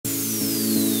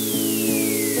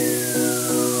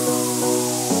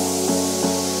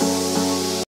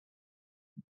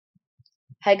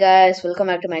Hi guys, welcome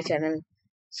back to my channel.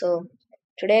 So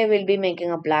today we'll be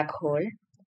making a black hole.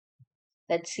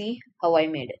 Let's see how I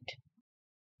made it.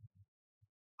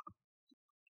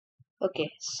 Okay,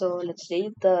 so let's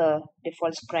delete the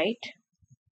default sprite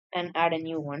and add a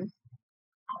new one.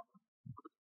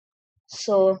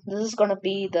 So this is gonna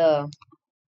be the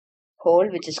hole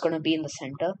which is gonna be in the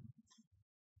center.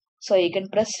 So you can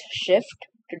press shift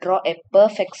to draw a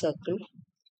perfect circle.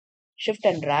 Shift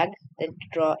and drag, then to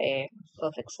draw a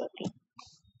perfect circle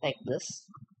like this.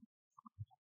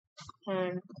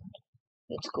 And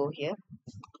let's go here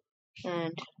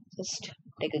and just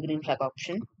take a green flag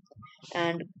option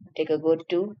and take a go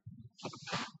to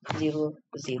 0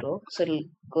 0, so it'll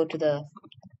go to the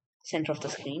center of the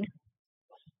screen.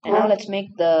 And now let's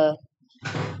make the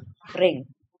ring.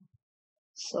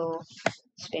 So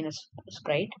stain is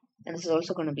sprite, and this is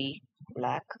also going to be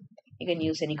black. You can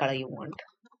use any color you want.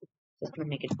 Just going to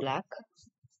make it black.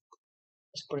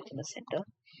 Just put it in the center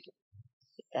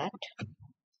like that.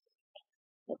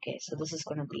 Okay, so this is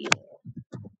going to be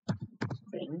the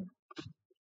ring.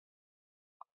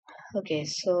 Okay,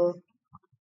 so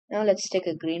now let's take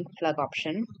a green flag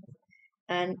option,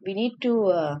 and we need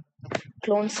to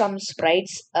clone some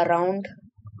sprites around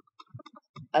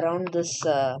this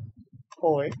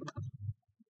hole.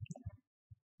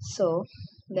 So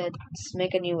let's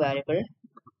make a new variable,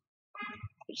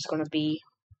 which is going to be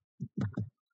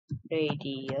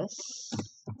radius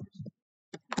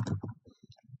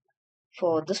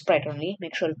for this sprite only.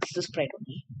 Make sure it's this sprite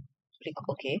only. Click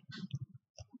OK.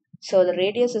 So the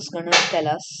radius is going to tell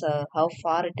us how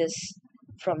far it is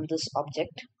from this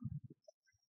object.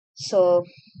 So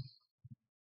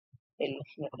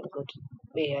good.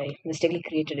 I mistakenly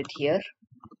created it here.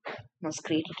 Must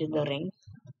create it in the ring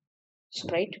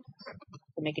sprite.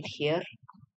 Make it here.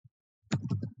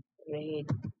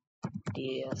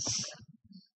 Radius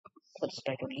for the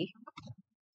sprite only.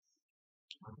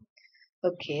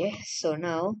 Okay, so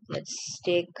now let's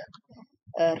take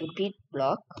a repeat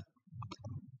block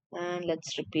and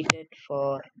let's repeat it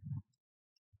for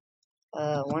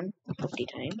 150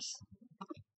 times.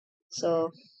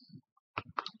 So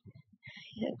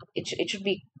it should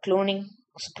be cloning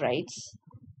sprites,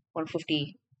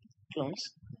 150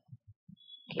 clones.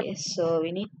 Okay, so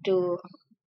we need to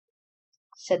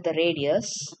set the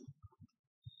radius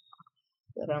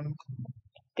from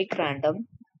pick random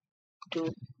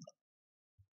to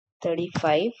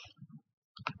 35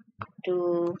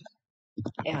 to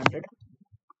 100,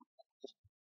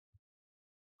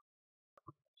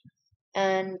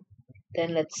 and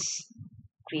then let's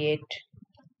create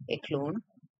a clone.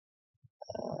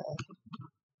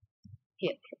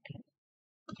 Here,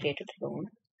 create a clone,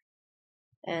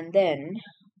 and then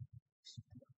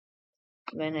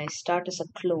when I start as a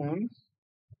clone,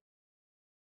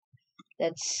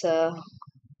 let's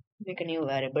make a new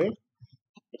variable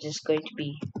which is going to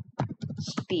be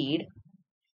speed.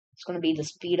 It's going to be the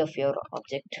speed of your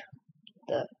object,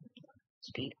 the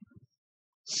speed.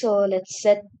 So let's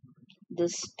set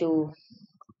this to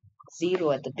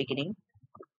 0 at the beginning.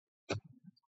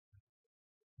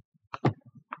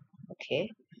 Okay,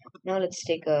 now let's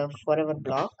take a forever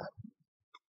block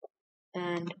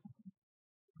and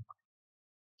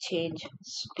change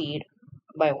speed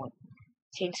by 1.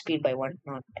 Change speed by 1,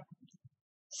 not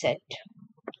set.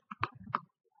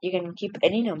 You can keep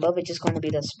any number which is going to be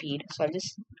the speed, so I'll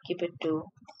just keep it to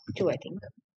 2, I think.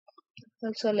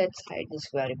 Also, let's hide these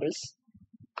variables,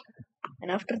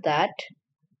 and after that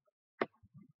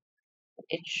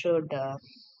it should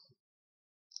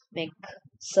make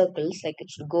circles, like it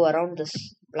should go around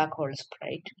this black hole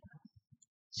sprite.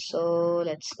 So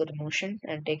let's go to motion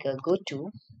and take a go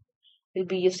to. We'll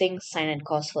be using sine and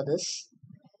cos for this.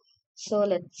 So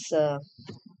let's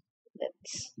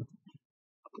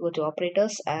go to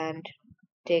operators and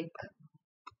take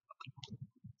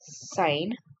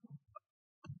sine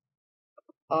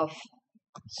of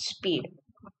speed,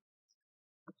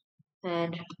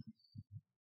 and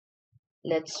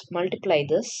let's multiply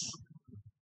this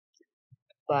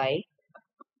by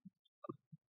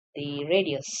the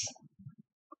radius.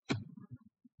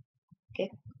 Okay,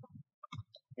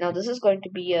 now this is going to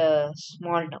be a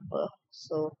small number,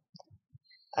 so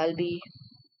I'll be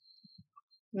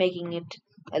making it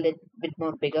a little bit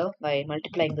more bigger by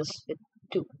multiplying this with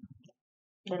 2.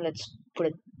 Then let's put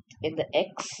it in the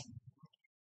x,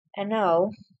 and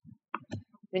now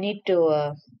we need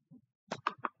to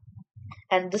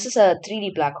and this is a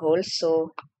 3D black hole,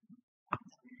 so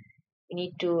we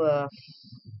need to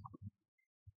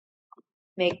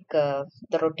make the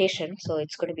rotation. So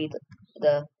it's going to be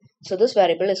so this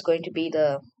variable is going to be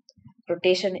the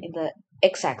rotation in the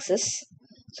x-axis.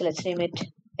 So let's name it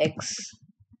x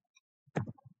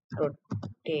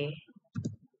rotation,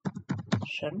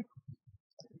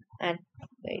 and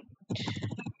wait,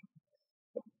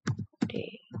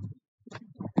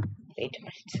 wait a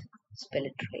minute, spell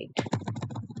it right,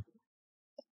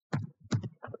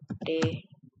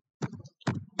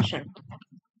 rotation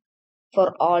for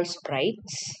all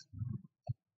sprites.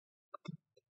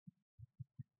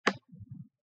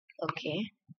 Okay,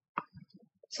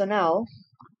 so now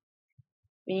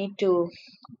we need to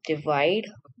divide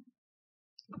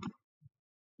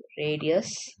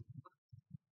radius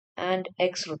and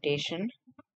x rotation,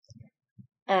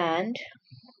 and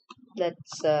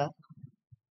let's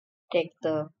take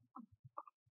the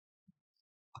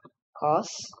cos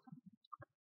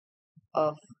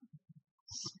of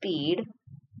speed,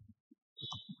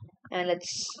 and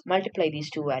let's multiply these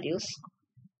two values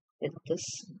with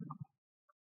this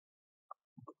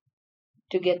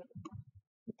to get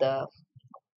the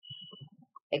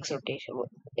x rotation.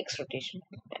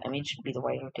 I mean, should be the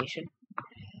y rotation.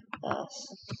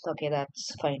 Okay,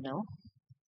 that's fine now.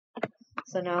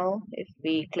 So now if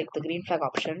we click the green flag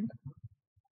option,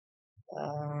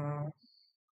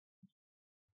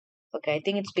 okay, I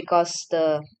think it's because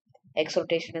the x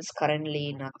rotation is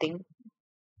currently nothing.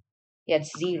 Yeah,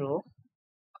 it's 0.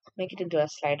 Make it into a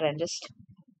slider and just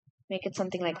make it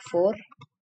something like 4.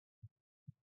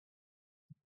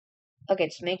 Okay,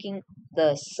 it's making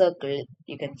the circle,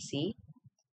 you can see,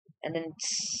 and then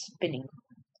it's spinning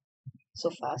so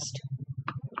fast.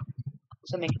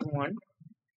 So make it 1.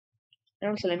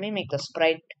 And also let me make the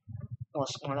sprite more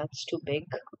smaller, it's too big.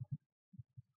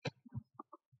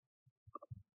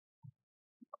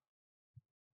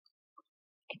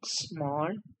 It's small.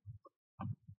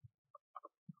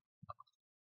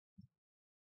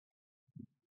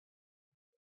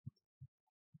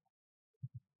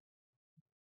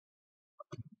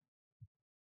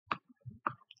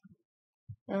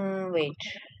 Wait,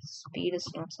 speed is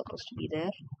not supposed to be there.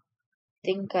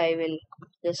 Think I will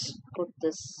just put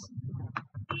this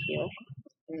here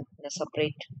in a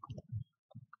separate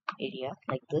area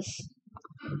like this.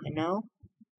 And now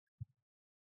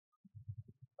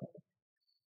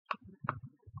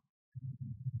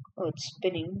it's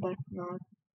spinning, but not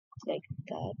like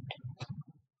that.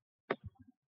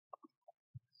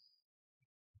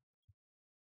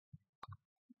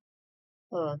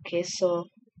 Okay, so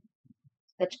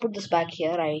let's put this back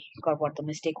here. I got what the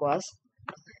mistake was.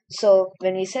 So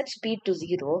when we set speed to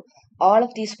 0, all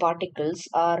of these particles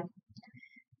are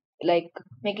like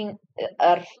making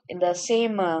are in the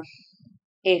same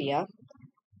area.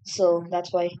 So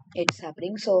that's why it's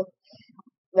happening. So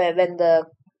when the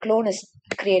clone is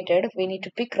created, we need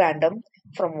to pick random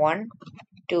from 1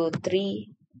 to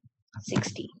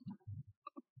 360.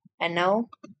 And now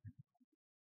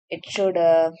it should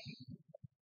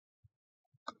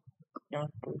not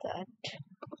do that.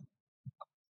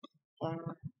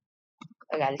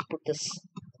 Okay, I'll put this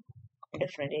in a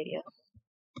different area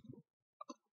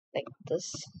like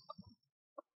this,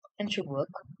 and should work.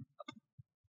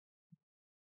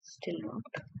 Still not.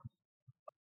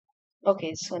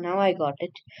 Okay, so now I got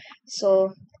it.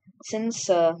 So since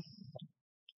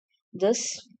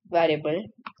this variable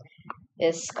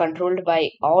is controlled by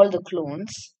all the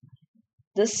clones,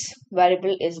 this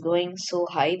variable is going so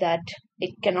high that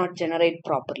it cannot generate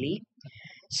properly.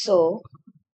 So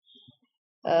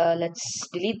let's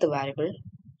delete the variable.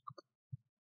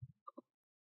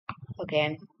 Okay,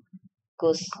 and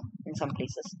goes in some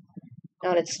places.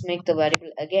 Now let's make the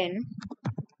variable again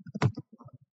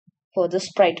for the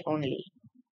sprite only.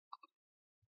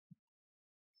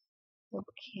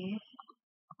 Okay,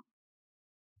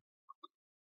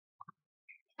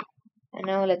 and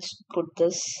now let's put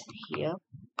this here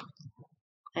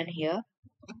and here.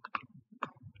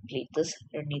 Delete this,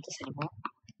 don't need this anymore.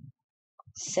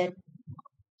 Set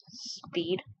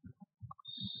speed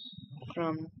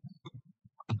from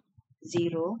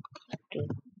 0 to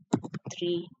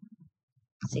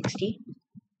 360.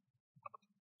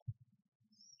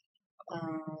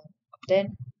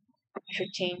 Then I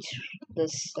should change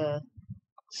this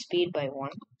speed by 1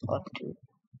 or 2.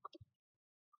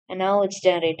 And now it's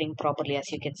generating properly, as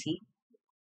you can see.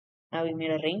 Now we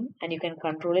made a ring, and you can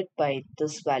control it by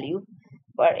this value.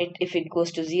 But if it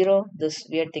goes to 0, this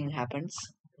weird thing happens.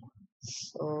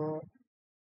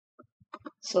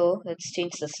 So let's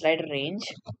change the slider range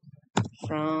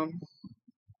from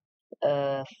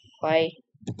 5,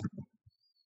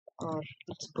 or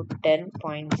let's put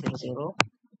 10.00.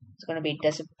 It's going to be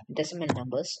decimal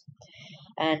numbers,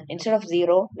 and instead of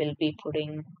 0 we'll be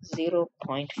putting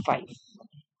 0.5.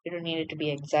 You don't need it to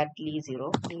be exactly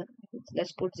 0.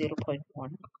 Let's put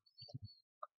 0.1.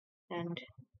 And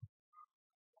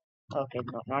okay,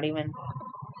 no, not even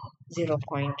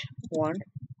 0.1.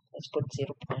 Let's put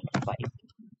 0.5.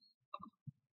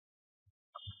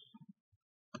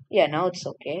 Yeah, now it's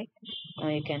okay. Now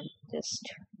you can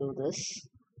just do this.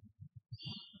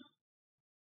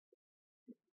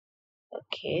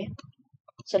 Okay,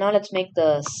 so now let's make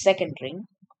the second ring.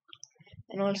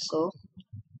 And also,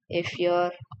 if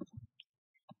you're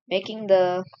making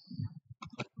this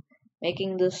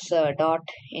dot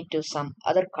into some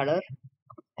other color,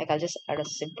 like I'll just add a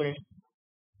simple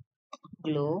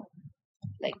glow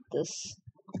like this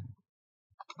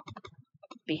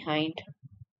behind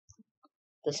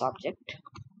this object.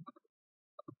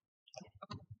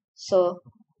 So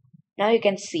now you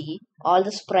can see all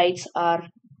the sprites are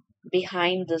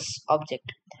behind this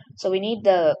object. So we need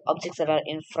the objects that are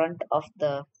in front of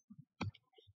the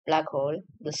black hole,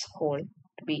 this hole,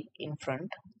 to be in front.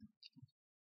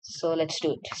 So let's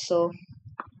do it. So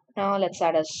now let's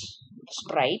add a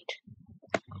sprite,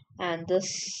 and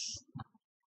this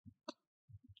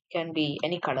can be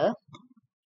any color.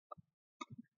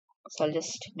 So I'll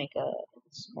just make a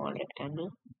small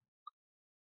rectangle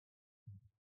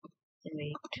and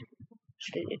wait,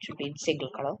 it should be in single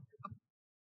color.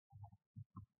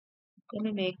 Let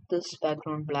me make this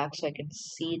background black so I can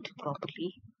see it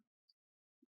properly.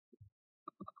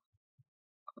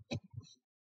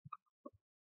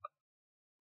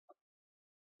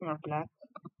 Not black,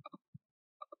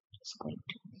 just going to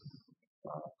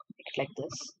make it like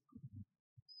this.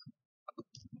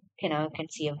 Okay, now you can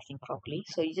see everything properly.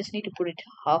 So you just need to put it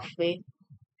halfway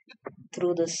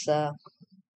through this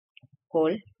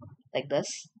hole like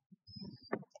this.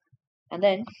 And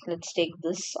then let's take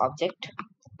this object,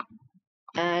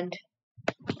 and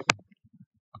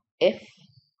if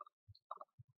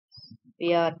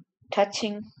we are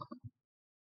touching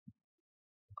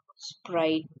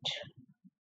sprite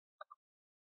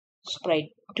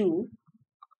 2,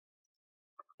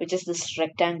 which is this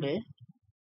rectangle,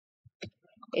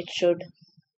 it should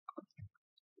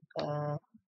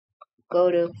go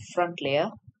to front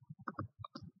layer,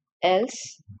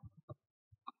 else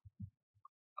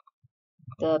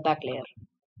the back layer.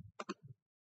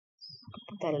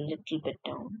 Put that a little bit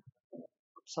down,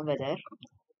 somewhere there.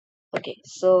 Okay,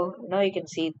 so now you can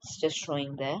see it's just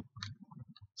showing there.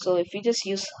 So if we just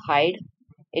use hide,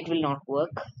 it will not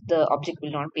work. The object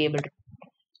will not be able to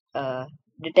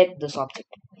detect this object.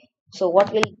 So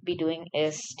what we'll be doing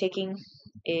is taking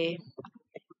a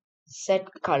set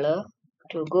color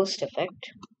to ghost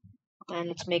effect, and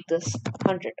let's make this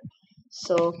 100.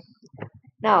 So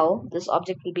now this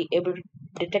object will be able to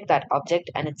detect that object,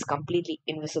 and it's completely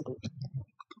invisible.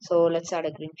 So let's add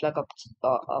a green flag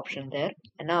option there.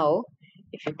 And now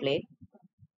if you play,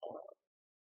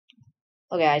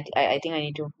 okay, I think I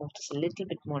need to move this a little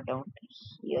bit more down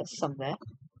here somewhere.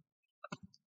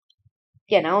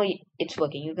 Yeah, now it's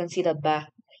working. You can see the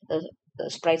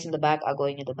sprites in the back are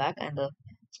going in the back, and the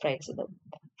sprites in the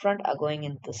front are going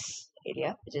in this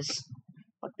area, which is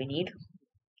what we need.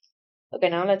 Okay,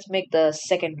 now let's make the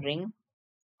second ring,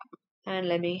 and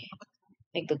let me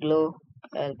make the glow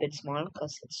a bit small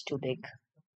because it's too big.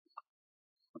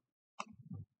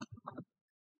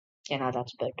 Yeah, now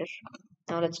that's better.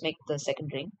 Now let's make the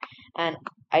second ring, and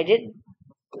I did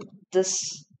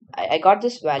this. I got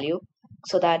this value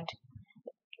so that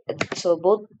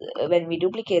both when we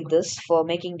duplicate this for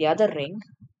making the other ring,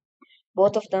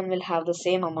 both of them will have the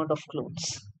same amount of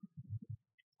clones.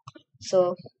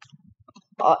 So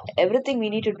everything we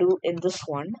need to do in this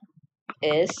one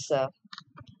is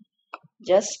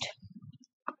just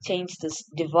change this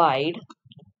divide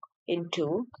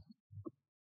into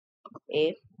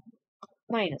a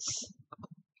minus,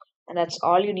 and that's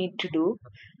all you need to do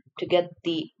to get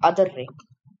the other ring.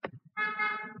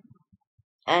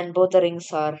 And both the rings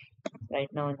are right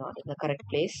now not in the correct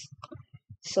place,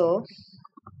 so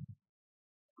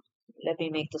let me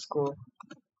make this go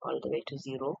all the way to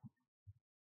 0.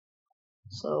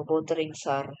 So both the rings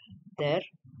are there.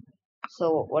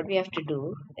 So what we have to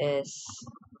do is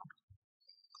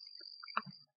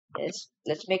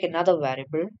let's make another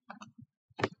variable.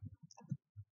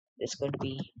 It's going to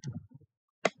be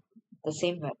the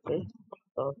same variable,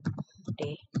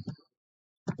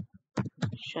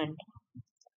 rotation,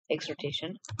 x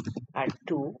rotation at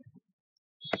 2,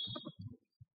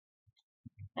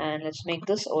 and let's make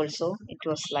this also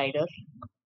into a slider,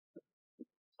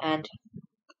 and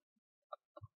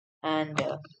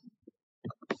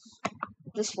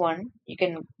this one you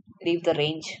can leave the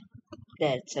range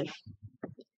there itself.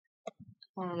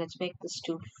 Let's make this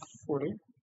to full,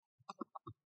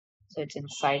 so it's in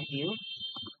side view.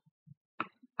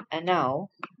 And now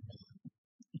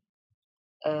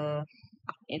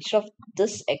instead of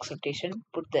this x rotation,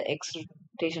 put the x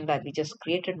rotation that we just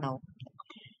created now.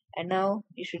 And now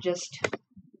you should just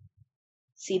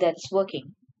see that it's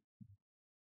working.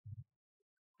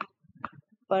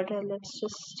 But let's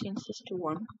just change this to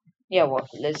 1. Yeah, well,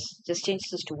 let's just change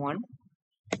this to 1.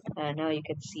 And now you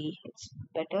can see it's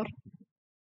better.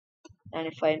 And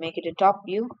if I make it a top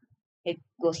view, it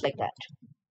goes like that.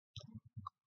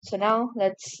 So now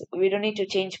we don't need to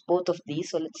change both of these.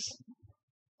 So let's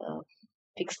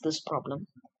fix this problem.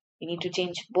 We need to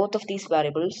change both of these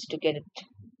variables to get it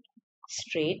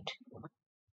straight.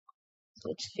 So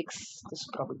let's fix this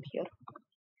problem here.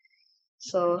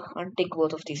 So untick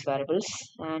both of these variables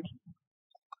and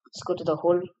let's go to the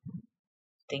whole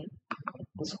thing,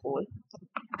 this whole.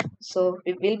 So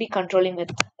we will be controlling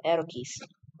with arrow keys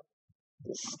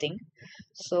this thing.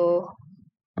 So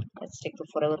let's take the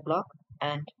forever block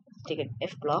and take an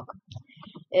if block.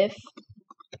 If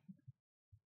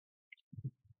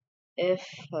is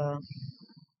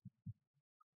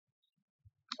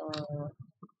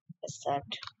that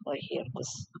over here,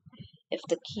 this, if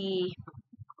the key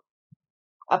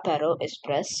up arrow is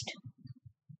pressed,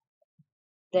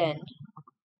 then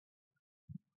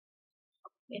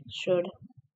it should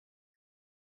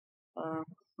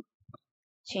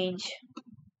change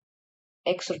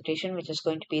X rotation, which is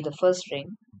going to be the first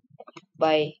ring,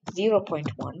 by 0.1,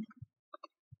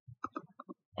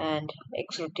 and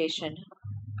X rotation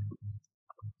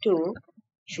 2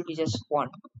 should be just 1.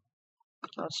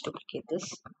 Let's duplicate this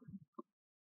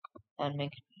and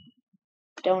make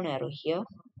down arrow here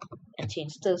and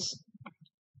change this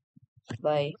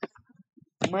by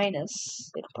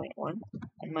minus 0.1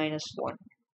 and minus 1.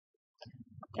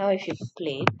 Now if you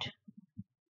play it,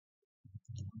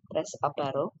 press up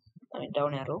arrow,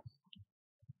 down arrow.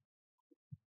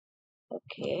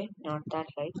 Okay, not that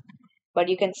right. But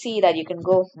you can see that you can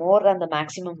go more than the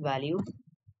maximum value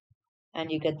and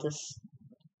you get this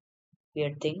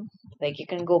weird thing. Like you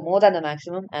can go more than the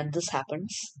maximum and this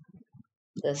happens.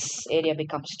 This area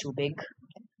becomes too big.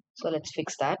 So let's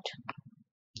fix that.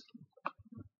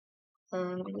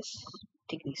 Let me just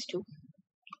take these two.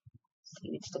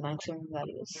 See which the maximum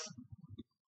value is.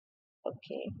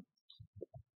 Okay.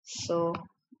 So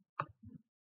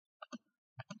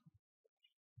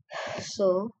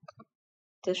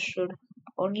this should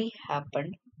only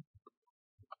happen.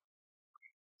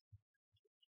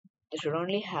 This should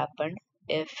only happen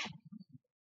if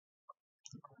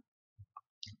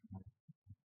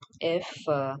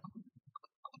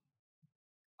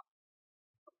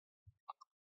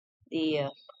the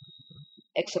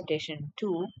X rotation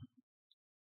 2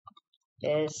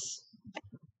 is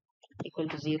equal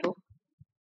to 0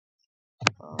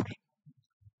 or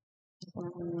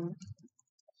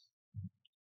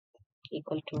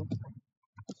equal to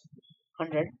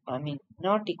 100. I mean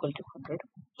not equal to 100.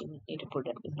 You need to put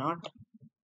it not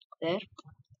there.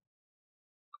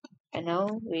 And now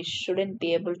we shouldn't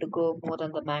be able to go more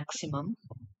than the maximum.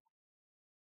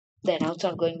 Then now it's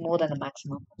not going more than the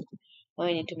maximum. Now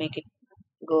we need to make it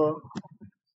go.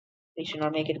 We should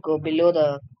not make it go below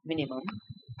the minimum.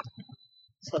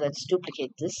 So let's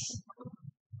duplicate this.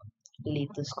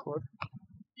 Delete this code.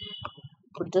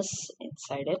 Put this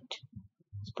inside it.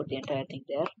 Let's put the entire thing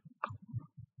there.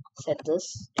 Set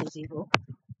this to 0.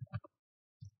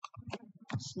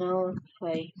 So now if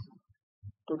I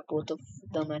put both of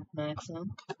them at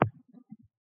maximum,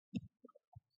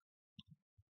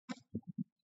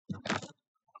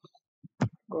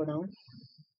 go down.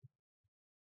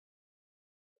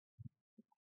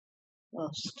 Oh,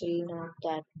 still not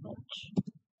that much.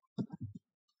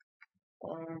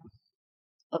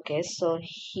 Okay, so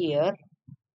here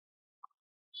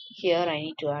I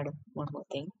need to add one more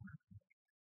thing.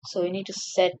 So we need to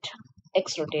set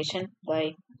X rotation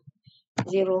by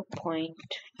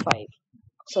 0.5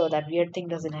 so that weird thing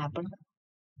doesn't happen.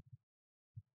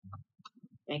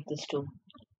 Make this to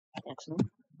maximum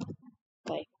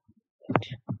 5.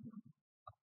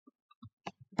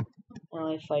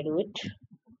 Now if I do it,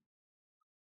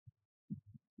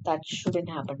 that shouldn't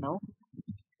happen now.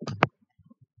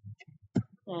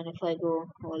 And if I go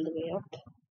all the way up,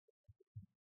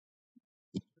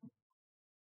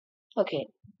 okay,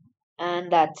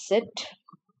 and that's it.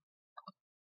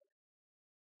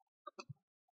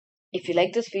 If you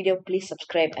like this video, please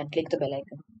subscribe and click the bell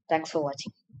icon. Thanks for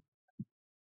watching.